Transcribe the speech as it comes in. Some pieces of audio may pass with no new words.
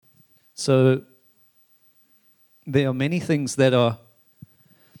So there are many things that are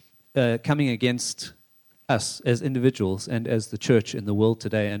coming against us as individuals and as the church in the world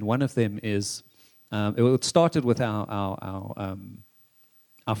today, and one of them is it started with our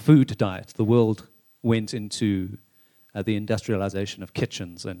food diet. The world went into the industrialization of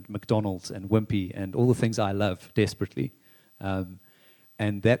kitchens and McDonald's and Wimpy and all the things I love desperately.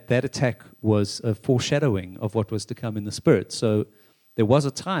 And that attack was a foreshadowing of what was to come in the spirit. So there was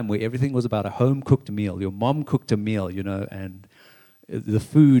a time where everything was about a home-cooked meal. Your mom cooked a meal, and the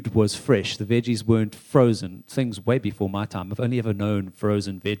food was fresh. The veggies weren't frozen. Things way before my time. I've only ever known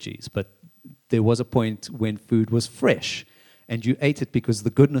frozen veggies, but there was a point when food was fresh, and you ate it because the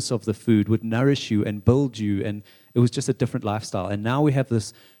goodness of the food would nourish you and build you, and it was just a different lifestyle. And now we have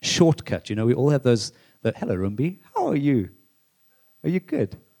this shortcut. We all have those. Hello, Rumbi. How are you? Are you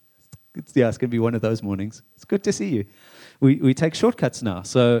good? It's going to be one of those mornings. It's good to see you. We take shortcuts now.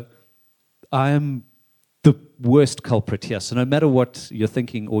 So I am the worst culprit here. So no matter what you're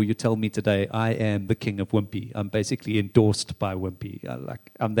thinking or you tell me today, I am the king of Wimpy. I'm basically endorsed by Wimpy.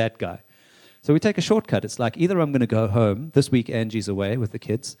 I'm that guy. So we take a shortcut. It's like either I'm going to go home. This week Angie's away with the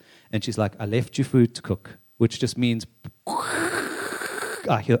kids. And she's like, I left you food to cook, which just means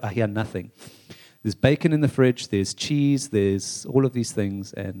I hear nothing. There's bacon in the fridge, there's cheese, there's all of these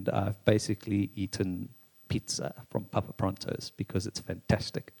things, and I've basically eaten pizza from Papa Pronto's because it's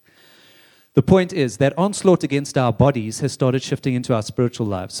fantastic. The point is that onslaught against our bodies has started shifting into our spiritual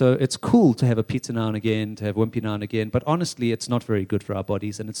lives. So it's cool to have a pizza now and again, to have Wimpy now and again, but honestly, it's not very good for our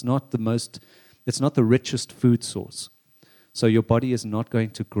bodies, and it's not the richest food source. So your body is not going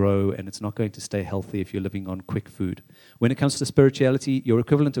to grow, and it's not going to stay healthy if you're living on quick food. When it comes to spirituality, your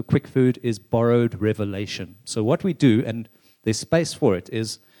equivalent of quick food is borrowed revelation. So what we do, and there's space for it,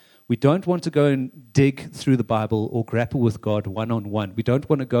 is we don't want to go and dig through the Bible or grapple with God one-on-one. We don't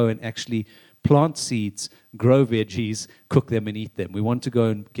want to go and actually plant seeds, grow veggies, cook them and eat them. We want to go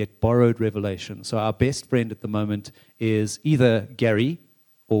and get borrowed revelation. So our best friend at the moment is either Gary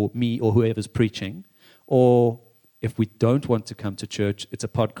or me or whoever's preaching, or if we don't want to come to church, it's a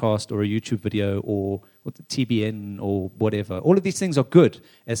podcast or a YouTube video or the TBN or whatever. All of these things are good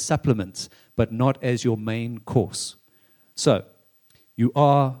as supplements, but not as your main course. So, you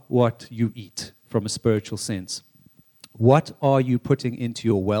are what you eat from a spiritual sense. What are you putting into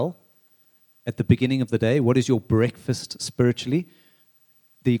your well at the beginning of the day? What is your breakfast spiritually?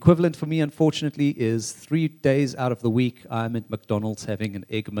 The equivalent for me, unfortunately, is 3 days out of the week, I'm at McDonald's having an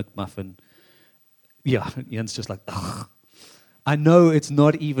Egg McMuffin. Yeah, Ian's just like, ugh. I know it's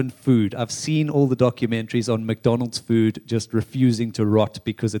not even food. I've seen all the documentaries on McDonald's food just refusing to rot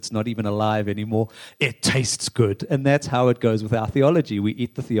because it's not even alive anymore. It tastes good. And that's how it goes with our theology. We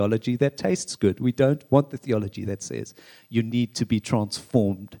eat the theology that tastes good. We don't want the theology that says, you need to be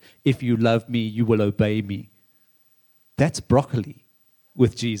transformed. If you love me, you will obey me. That's broccoli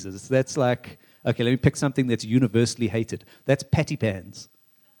with Jesus. That's like, okay, let me pick something that's universally hated. That's patty pans.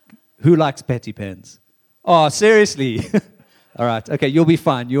 Who likes patty pans? Oh, seriously? All right. Okay, you'll be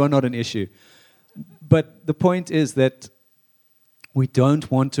fine. You are not an issue. But the point is that we don't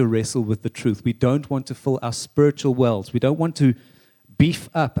want to wrestle with the truth. We don't want to fill our spiritual wells. We don't want to beef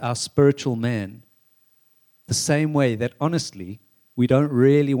up our spiritual man the same way that, honestly, we don't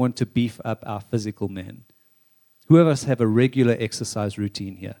really want to beef up our physical man. Who of us have a regular exercise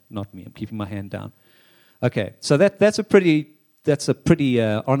routine here? Not me. I'm keeping my hand down. Okay, so that's a pretty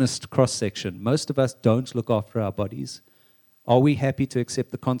honest cross-section. Most of us don't look after our bodies. Are we happy to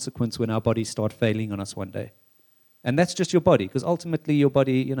accept the consequence when our bodies start failing on us one day? And that's just your body, because ultimately your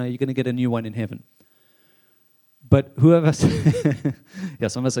body, you're going to get a new one in heaven. But who of us,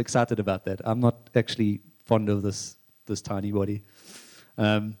 yes, I'm so excited about that. I'm not actually fond of this tiny body.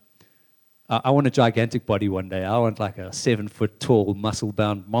 I want a gigantic body one day. I want like a 7-foot tall,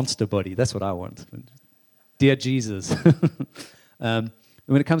 muscle-bound monster body. That's what I want. Dear Jesus.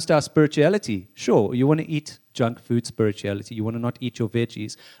 When it comes to our spirituality, sure, you want to eat junk food spirituality. You want to not eat your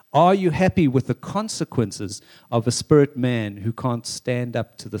veggies. Are you happy with the consequences of a spirit man who can't stand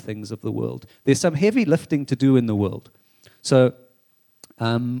up to the things of the world? There's some heavy lifting to do in the world. So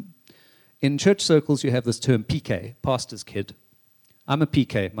in church circles, you have this term PK, pastor's kid. I'm a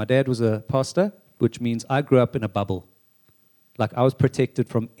PK. My dad was a pastor, which means I grew up in a bubble. Like I was protected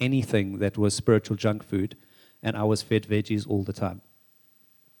from anything that was spiritual junk food, and I was fed veggies all the time.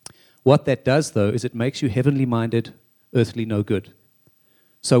 What that does, though, is it makes you heavenly minded, earthly no good.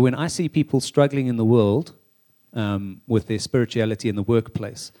 So when I see people struggling in the world with their spirituality in the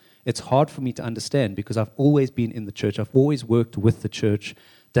workplace, it's hard for me to understand because I've always been in the church. I've always worked with the church.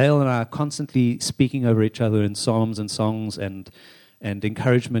 Dale and I are constantly speaking over each other in psalms and songs and and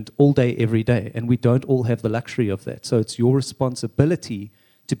encouragement all day, every day. And we don't all have the luxury of that. So it's your responsibility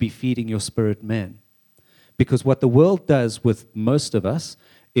to be feeding your spirit man. Because what the world does with most of us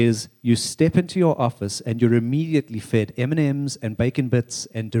is you step into your office and you're immediately fed M&Ms and bacon bits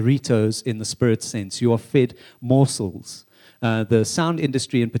and Doritos in the spirit sense. You are fed morsels. The sound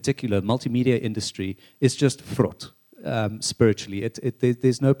industry in particular, multimedia industry, is just fraught spiritually.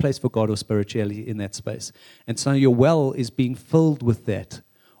 There's no place for God or spirituality in that space. And so your well is being filled with that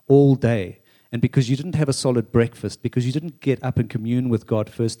all day. And because you didn't have a solid breakfast, because you didn't get up and commune with God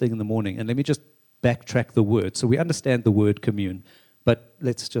first thing in the morning, and let me just backtrack the word. So we understand the word commune, but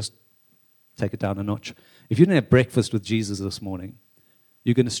let's just take it down a notch. If you didn't have breakfast with Jesus this morning,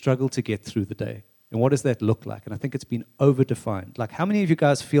 you're going to struggle to get through the day. And what does that look like? And I think it's been over-defined. Like, how many of you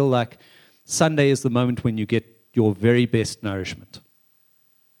guys feel like Sunday is the moment when you get your very best nourishment?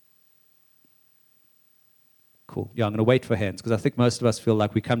 Cool. Yeah, I'm going to wait for hands, because I think most of us feel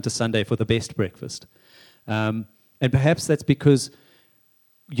like we come to Sunday for the best breakfast. And perhaps that's because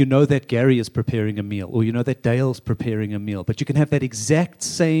you know that Gary is preparing a meal, or you know that Dale's preparing a meal, but you can have that exact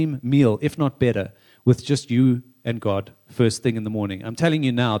same meal, if not better, with just you and God first thing in the morning. I'm telling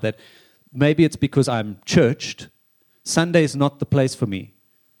you now that maybe it's because I'm churched. Sunday's not the place for me.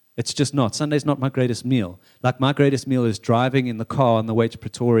 It's just not. Sunday's not my greatest meal. Like, my greatest meal is driving in the car on the way to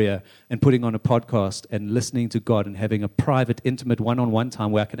Pretoria and putting on a podcast and listening to God and having a private, intimate, one-on-one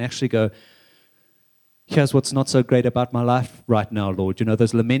time where I can actually go, here's what's not so great about my life right now, Lord. You know,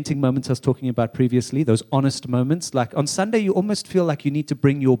 those lamenting moments I was talking about previously, those honest moments. Like, on Sunday, you almost feel like you need to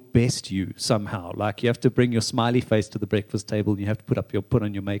bring your best you somehow. Like, you have to bring your smiley face to the breakfast table, and you have to put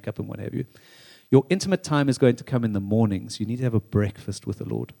on your makeup and what have you. Your intimate time is going to come in the mornings. You need to have a breakfast with the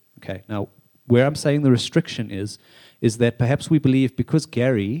Lord. Okay, now, where I'm saying the restriction is that perhaps we believe because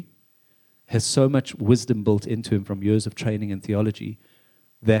Gary has so much wisdom built into him from years of training in theology,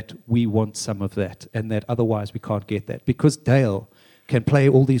 that we want some of that, and that otherwise we can't get that. Because Dale can play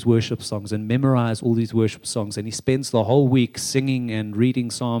all these worship songs and memorize all these worship songs, and he spends the whole week singing and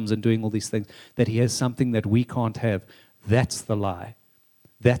reading psalms and doing all these things, that he has something that we can't have. That's the lie.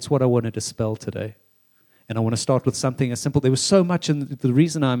 That's what I want to dispel today. And I want to start with something as simple. There was so much, and the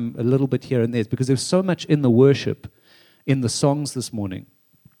reason I'm a little bit here and there is because there's so much in the worship, in the songs this morning,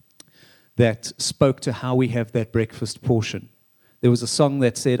 that spoke to how we have that breakfast portion. There was a song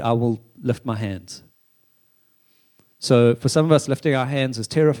that said, I will lift my hands. So for some of us, lifting our hands is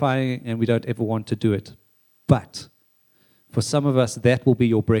terrifying, and we don't ever want to do it. But for some of us, that will be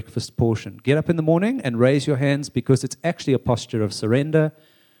your breakfast portion. Get up in the morning and raise your hands, because it's actually a posture of surrender.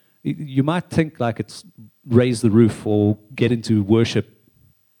 You might think like it's raise the roof or get into worship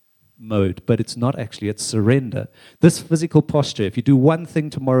mode, but it's not actually. It's surrender. This physical posture, if you do one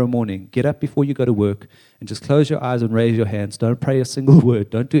thing tomorrow morning, get up before you go to work and just close your eyes and raise your hands. Don't pray a single word.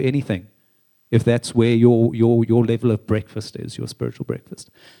 Don't do anything. If that's where your level of breakfast is, your spiritual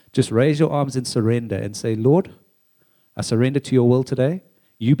breakfast. Just raise your arms in surrender and say, Lord, I surrender to your will today.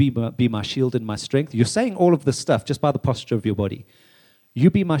 You be my shield and my strength. You're saying all of this stuff just by the posture of your body. You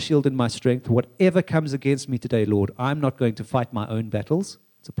be my shield and my strength. Whatever comes against me today, Lord, I'm not going to fight my own battles.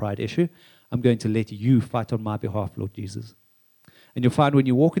 It's a pride issue. I'm going to let you fight on my behalf, Lord Jesus. And you'll find when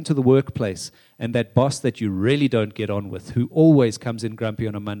you walk into the workplace and that boss that you really don't get on with, who always comes in grumpy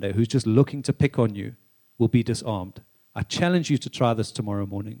on a Monday, who's just looking to pick on you, will be disarmed. I challenge you to try this tomorrow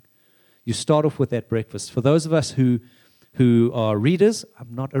morning. You start off with that breakfast. For those of us who are readers,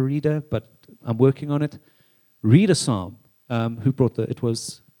 I'm not a reader, but I'm working on it. Read a psalm. Who brought it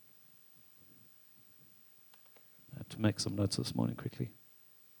was, I had to make some notes this morning quickly.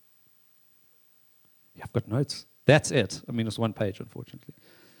 Yeah, I've got notes. That's it. I mean, it's one page, unfortunately.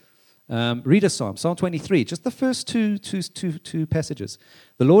 Read a psalm, Psalm 23, just the first two passages.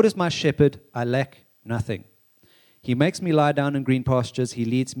 The Lord is my shepherd, I lack nothing. He makes me lie down in green pastures. He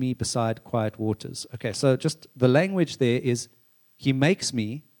leads me beside quiet waters. Okay, so just the language there is, he makes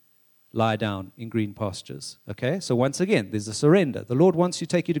me lie down in green pastures. Okay, so once again, there's a surrender. The Lord wants to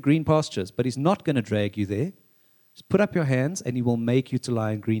take you to green pastures, but he's not going to drag you there. Just put up your hands and he will make you to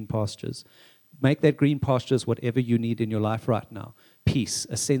lie in green pastures. Make that green pastures whatever you need in your life right now. Peace,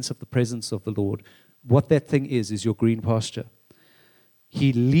 a sense of the presence of the Lord. What that thing is your green pasture.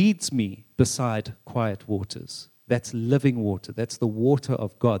 He leads me beside quiet waters. That's living water. That's the water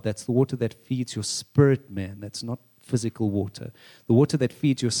of God. That's the water that feeds your spirit man. That's not physical water. The water that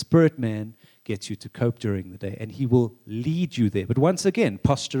feeds your spirit man gets you to cope during the day, and he will lead you there. But once again,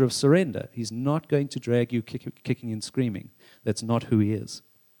 posture of surrender. He's not going to drag you kicking and screaming. That's not who he is.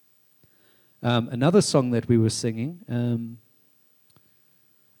 Another song that we were singing,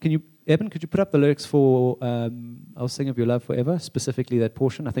 Eben, could you put up the lyrics for I'll Sing of Your Love Forever, specifically that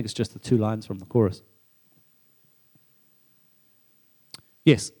portion? I think it's just the 2 lines from the chorus.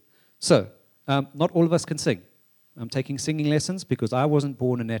 Yes. So, not all of us can sing. I'm taking singing lessons because I wasn't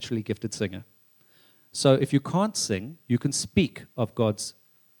born a naturally gifted singer. So if you can't sing, you can speak of God's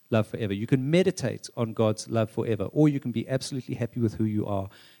love forever. You can meditate on God's love forever, or you can be absolutely happy with who you are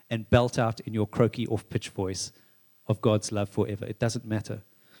and belt out in your croaky, off-pitch voice of God's love forever. It doesn't matter.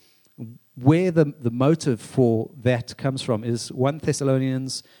 Where the motive for that comes from is 1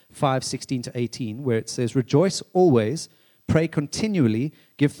 Thessalonians 5:16-18, where it says, "Rejoice always, pray continually,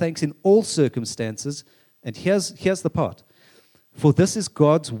 give thanks in all circumstances." And here's the part. "For this is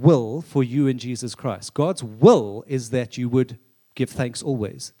God's will for you in Jesus Christ." God's will is that you would give thanks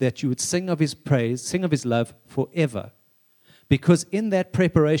always, that you would sing of His praise, sing of His love forever. Because in that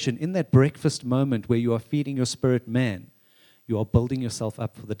preparation, in that breakfast moment where you are feeding your spirit man, you are building yourself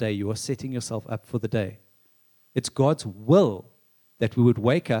up for the day. You are setting yourself up for the day. It's God's will that we would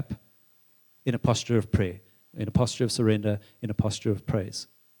wake up in a posture of prayer, in a posture of surrender, in a posture of praise.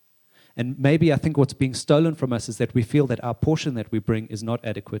 And maybe I think what's being stolen from us is that we feel that our portion that we bring is not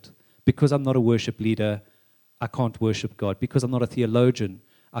adequate. Because I'm not a worship leader, I can't worship God. Because I'm not a theologian,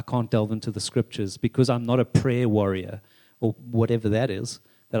 I can't delve into the scriptures. Because I'm not a prayer warrior, or whatever that is,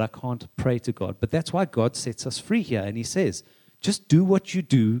 that I can't pray to God. But that's why God sets us free here. And He says, just do what you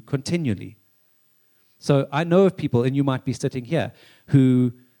do continually. So I know of people, and you might be sitting here,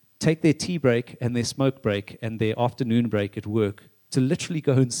 who take their tea break and their smoke break and their afternoon break at work to literally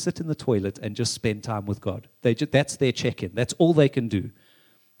go and sit in the toilet and just spend time with God. That's their check-in. That's all they can do.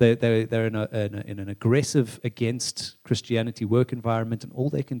 They're in an aggressive, against Christianity work environment, and all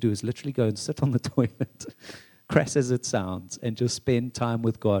they can do is literally go and sit on the toilet, crass as it sounds, and just spend time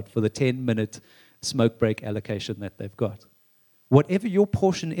with God for the 10-minute smoke break allocation that they've got. Whatever your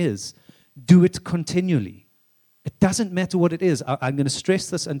portion is, do it continually. It doesn't matter what it is. I'm going to stress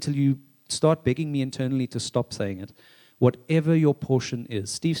this until you start begging me internally to stop saying it. Whatever your portion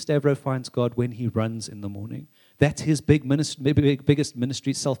is. Steve Stavro finds God when he runs in the morning. That's his biggest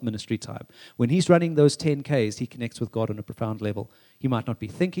ministry, self-ministry time. When he's running those 10Ks, he connects with God on a profound level. He might not be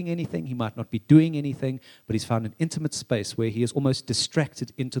thinking anything, he might not be doing anything, but he's found an intimate space where he is almost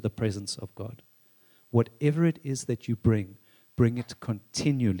distracted into the presence of God. Whatever it is that you bring it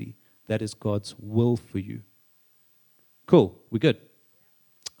continually. That is God's will for you. Cool, we good?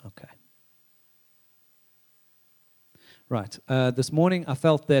 Okay. Right, this morning I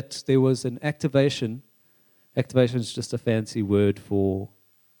felt that there was an activation. Activation is just a fancy word for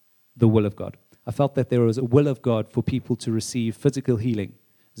the will of God. I felt that there was a will of God for people to receive physical healing.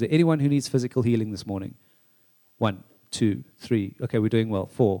 Is there anyone who needs physical healing this morning? 1, 2, 3. Okay, we're doing well.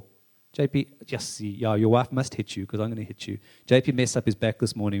 4. JP, yes, yeah, your wife must hit you because I'm going to hit you. JP messed up his back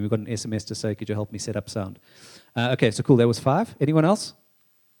this morning. We got an SMS to say, could you help me set up sound? Okay, so cool. That was 5. Anyone else?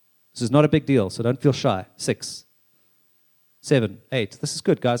 This is not a big deal, so don't feel shy. 6. 7, 8. This is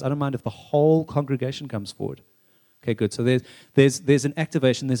good, guys. I don't mind if the whole congregation comes forward. Okay, good. So there's an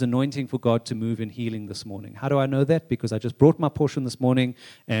activation, there's anointing for God to move in healing this morning. How do I know that? Because I just brought my portion this morning,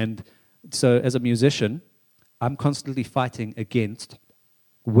 and so as a musician, I'm constantly fighting against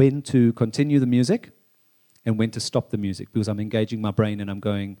when to continue the music and when to stop the music, because I'm engaging my brain and I'm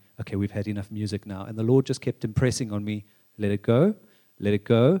going, okay, we've had enough music now. And the Lord just kept impressing on me, let it go, let it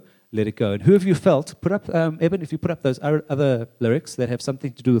go, let it go. And who have you felt? Put up, Eben, if you put up those other lyrics that have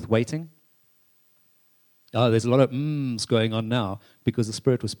something to do with waiting. Oh, there's a lot of mms going on now because the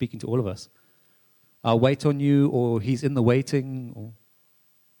Spirit was speaking to all of us. I'll wait on you, or He's in the waiting, or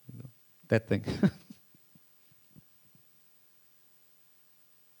that thing.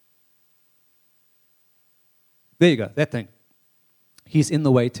 There you go, that thing. He's in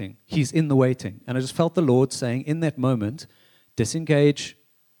the waiting. He's in the waiting. And I just felt the Lord saying in that moment, disengage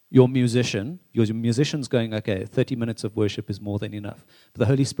your musician. Your musician's going, okay, 30 minutes of worship is more than enough. But the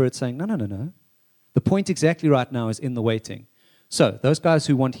Holy Spirit's saying, no. The point exactly right now is in the waiting. So, those guys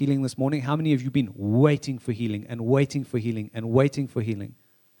who want healing this morning, how many of you have been waiting for healing and waiting for healing and waiting for healing?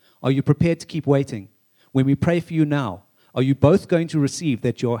 Are you prepared to keep waiting? When we pray for you now, are you both going to receive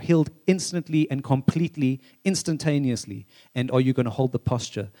that you're healed instantly and completely, instantaneously? And are you going to hold the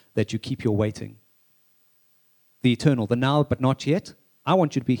posture that you keep your waiting? The eternal, the now but not yet. I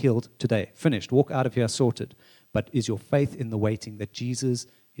want you to be healed today. Finished. Walk out of here sorted. But is your faith in the waiting, that Jesus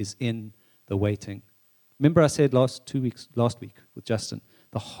is in the waiting? Remember I said last week with Justin,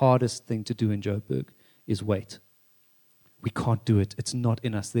 the hardest thing to do in Joburg is wait. We can't do it. It's not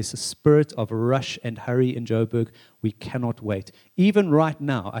in us. There's a spirit of rush and hurry in Joburg. We cannot wait. Even right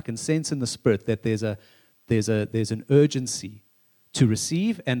now, I can sense in the spirit that there's an urgency to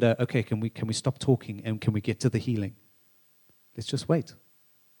receive, and okay, can we stop talking and can we get to the healing? Let's just wait.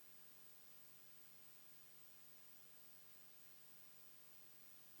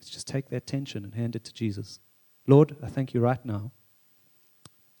 Let's just take that tension and hand it to Jesus. Lord, I thank you right now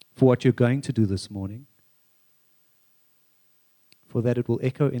for what you're going to do this morning, for that it will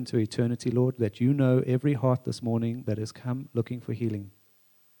echo into eternity, Lord, that you know every heart this morning that has come looking for healing.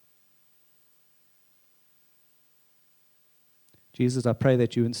 Jesus, I pray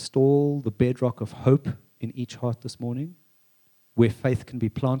that you install the bedrock of hope in each heart this morning, where faith can be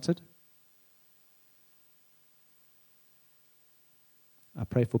planted. I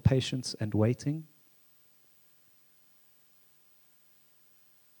pray for patience and waiting.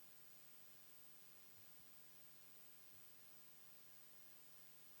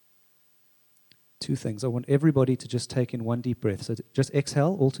 Two things. I want everybody to just take in one deep breath. So just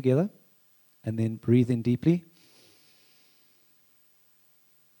exhale all together and then breathe in deeply.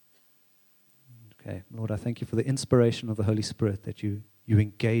 Okay, Lord, I thank you for the inspiration of the Holy Spirit, that you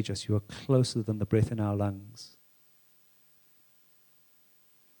engage us. You are closer than the breath in our lungs.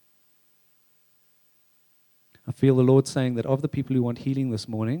 I feel the Lord saying that of the people who want healing this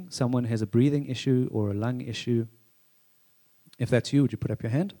morning, someone has a breathing issue or a lung issue. If that's you, would you put up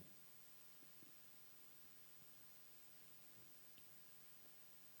your hand?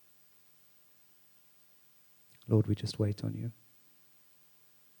 Lord, we just wait on you.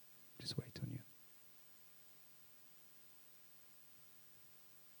 Just wait on you.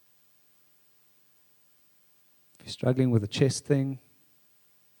 If you're struggling with a chest thing,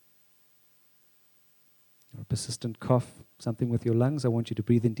 or a persistent cough, something with your lungs, I want you to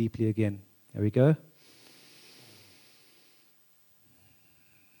breathe in deeply again. There we go.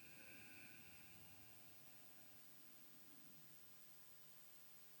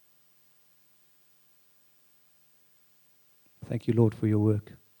 Thank you, Lord, for your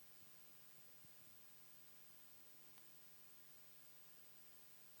work.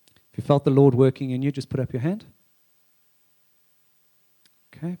 If you felt the Lord working in you, just put up your hand.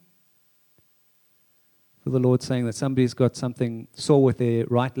 Okay. For the Lord saying that somebody's got something sore with their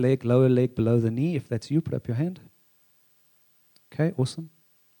right leg, lower leg, below the knee. If that's you, put up your hand. Okay, awesome.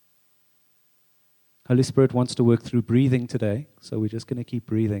 Holy Spirit wants to work through breathing today, so we're just going to keep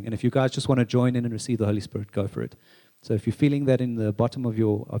breathing. And if you guys just want to join in and receive the Holy Spirit, go for it. So if you're feeling that in the bottom of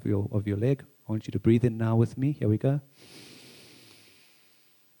your leg, I want you to breathe in now with me. Here we go.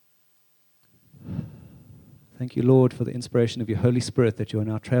 Thank you, Lord, for the inspiration of your Holy Spirit, that you are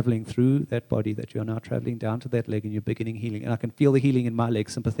now traveling through that body, that you are now traveling down to that leg and you're beginning healing. And I can feel the healing in my leg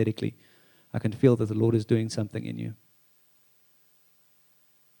sympathetically. I can feel that the Lord is doing something in you.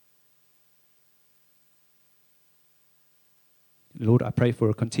 Lord, I pray for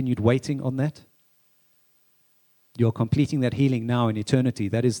a continued waiting on that. You're completing that healing now in eternity.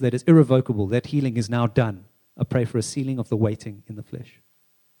 That is irrevocable. That healing is now done. I pray for a sealing of the waiting in the flesh.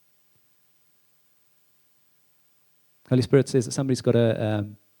 Holy Spirit says that somebody's got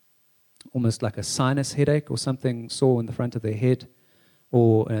almost like a sinus headache or something sore in the front of their head,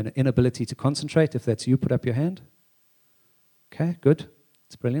 or an inability to concentrate. If that's you, put up your hand. Okay, good.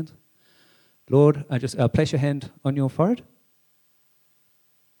 It's brilliant. Lord, I'll place your hand on your forehead.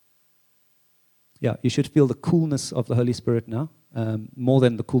 Yeah, you should feel the coolness of the Holy Spirit now, more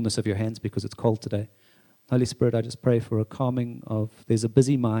than the coolness of your hands because it's cold today. Holy Spirit, I just pray for a calming of, there's a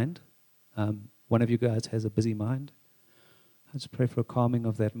busy mind. One of you guys has a busy mind. I just pray for a calming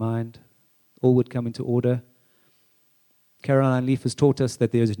of that mind. All would come into order. Caroline Leaf has taught us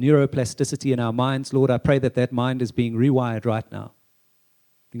that there's neuroplasticity in our minds. Lord, I pray that that mind is being rewired right now.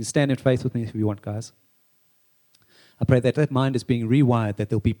 You can stand in faith with me if you want, guys. I pray that that mind is being rewired, that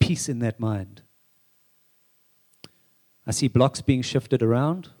there'll be peace in that mind. I see blocks being shifted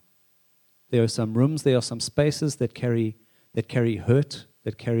around. There are some rooms, there are some spaces that carry hurt,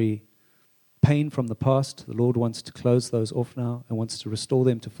 that carry pain from the past. The Lord wants to close those off now and wants to restore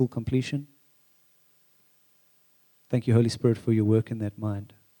them to full completion. Thank you, Holy Spirit, for your work in that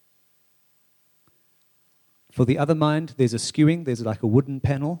mind. For the other mind, there's a skewing. There's like a wooden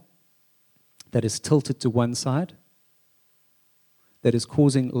panel that is tilted to one side, that is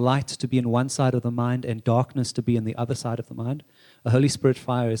causing light to be in one side of the mind and darkness to be in the other side of the mind. A Holy Spirit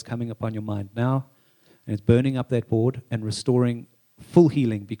fire is coming upon your mind now, and it's burning up that board and restoring full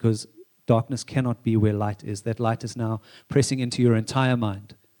healing, because darkness cannot be where light is. That light is now pressing into your entire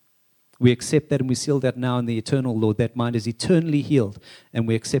mind. We accept that and we seal that now in the eternal, Lord. That mind is eternally healed, and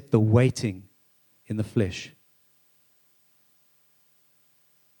we accept the waiting in the flesh.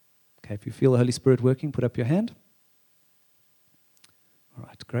 Okay, if you feel the Holy Spirit working, put up your hand. All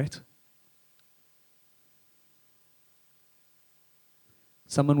right, great.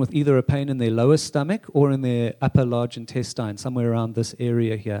 Someone with either a pain in their lower stomach or in their upper large intestine, somewhere around this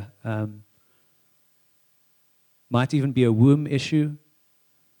area here. Might even be a womb issue,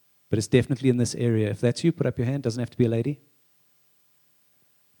 but it's definitely in this area. If that's you, put up your hand. Doesn't have to be a lady.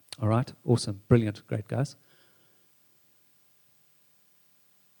 All right, awesome, brilliant, great, guys.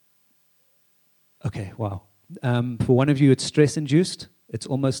 Okay, wow. For one of you, it's stress-induced. It's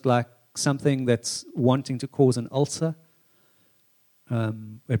almost like something that's wanting to cause an ulcer.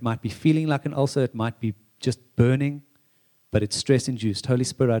 It might be feeling like an ulcer. It might be just burning, but it's stress-induced. Holy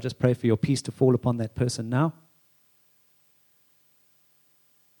Spirit, I just pray for your peace to fall upon that person now.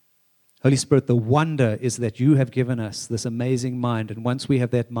 Holy Spirit, the wonder is that you have given us this amazing mind, and once we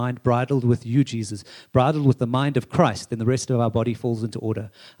have that mind bridled with you, Jesus, bridled with the mind of Christ, then the rest of our body falls into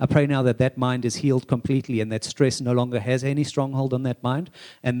order. I pray now that that mind is healed completely and that stress no longer has any stronghold on that mind,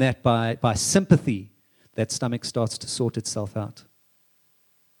 and that by sympathy, that stomach starts to sort itself out.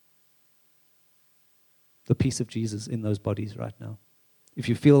 The peace of Jesus in those bodies right now. If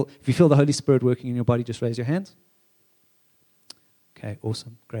you feel the Holy Spirit working in your body, just raise your hands. Okay,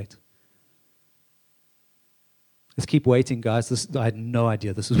 awesome, great. Let's keep waiting, guys. I had no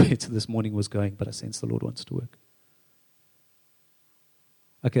idea this is where this morning was going, but I sense the Lord wants to work.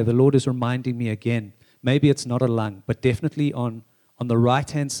 Okay, the Lord is reminding me again. Maybe it's not a lung, but definitely on the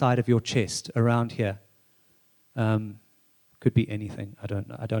right-hand side of your chest, around here. Could be anything. I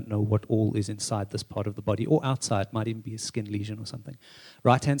don't know what all is inside this part of the body, or outside. Might even be a skin lesion or something.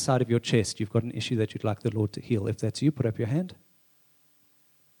 Right-hand side of your chest, you've got an issue that you'd like the Lord to heal. If that's you, put up your hand.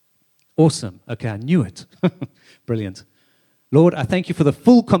 Awesome. Okay, I knew it. Brilliant. Lord, I thank you for the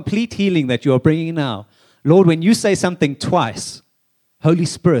full, complete healing that you are bringing now. Lord, when you say something twice, Holy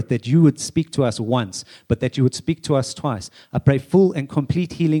Spirit, that you would speak to us once, but that you would speak to us twice. I pray full and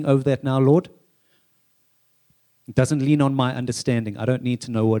complete healing over that now, Lord. It doesn't lean on my understanding. I don't need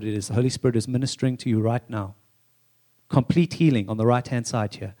to know what it is. The Holy Spirit is ministering to you right now. Complete healing on the right-hand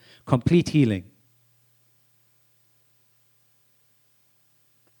side here. Complete healing.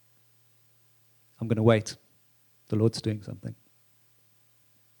 I'm going to wait. The Lord's doing something.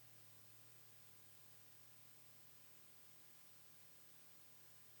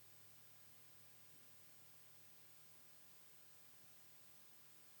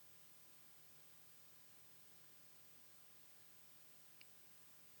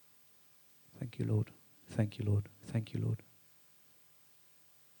 Thank you, Lord. Thank you, Lord. Thank you, Lord.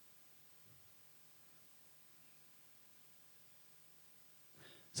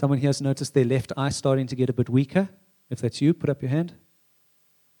 Someone here has noticed their left eye starting to get a bit weaker. If that's you, put up your hand.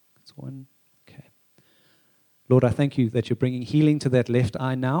 That's one. Okay. Lord, I thank you that you're bringing healing to that left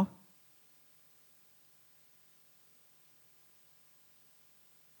eye now.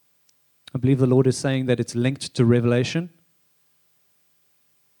 I believe the Lord is saying that it's linked to revelation.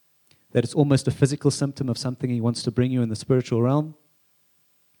 That it's almost a physical symptom of something He wants to bring you in the spiritual realm.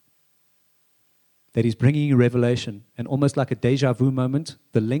 That He's bringing you revelation, and almost like a deja vu moment,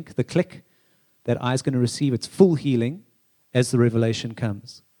 the link, the click, that eye's going to receive its full healing as the revelation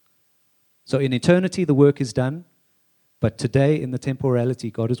comes. So in eternity, the work is done, but today in the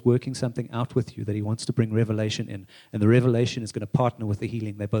temporality, God is working something out with you that He wants to bring revelation in, and the revelation is going to partner with the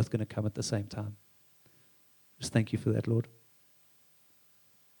healing. They're both going to come at the same time. Just thank you for that, Lord.